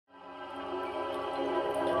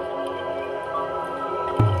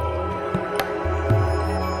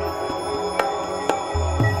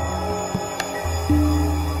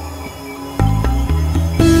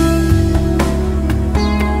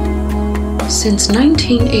Since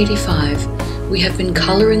 1985, we have been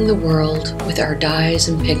coloring the world with our dyes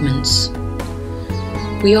and pigments.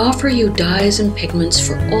 We offer you dyes and pigments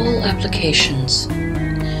for all applications,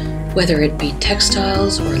 whether it be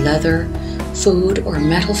textiles or leather, food or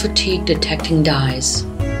metal fatigue detecting dyes.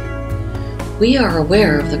 We are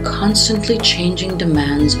aware of the constantly changing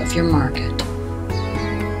demands of your market.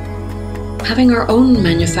 Having our own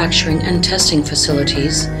manufacturing and testing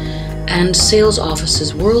facilities and sales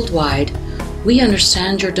offices worldwide, we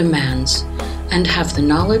understand your demands and have the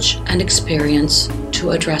knowledge and experience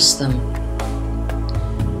to address them.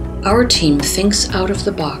 Our team thinks out of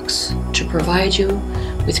the box to provide you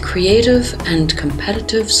with creative and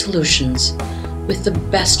competitive solutions with the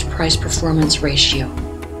best price-performance ratio.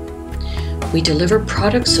 We deliver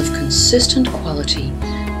products of consistent quality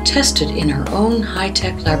tested in our own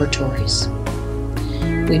high-tech laboratories.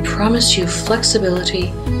 We promise you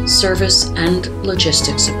flexibility, service, and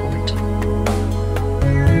logistics support.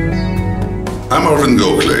 I'm Arvind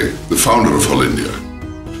Gokhale, the founder of Hollindia.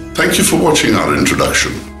 Thank you for watching our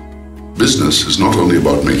introduction. Business is not only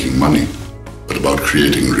about making money, but about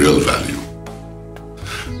creating real value.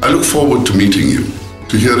 I look forward to meeting you,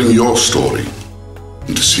 to hearing your story,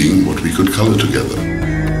 and to seeing what we could color together.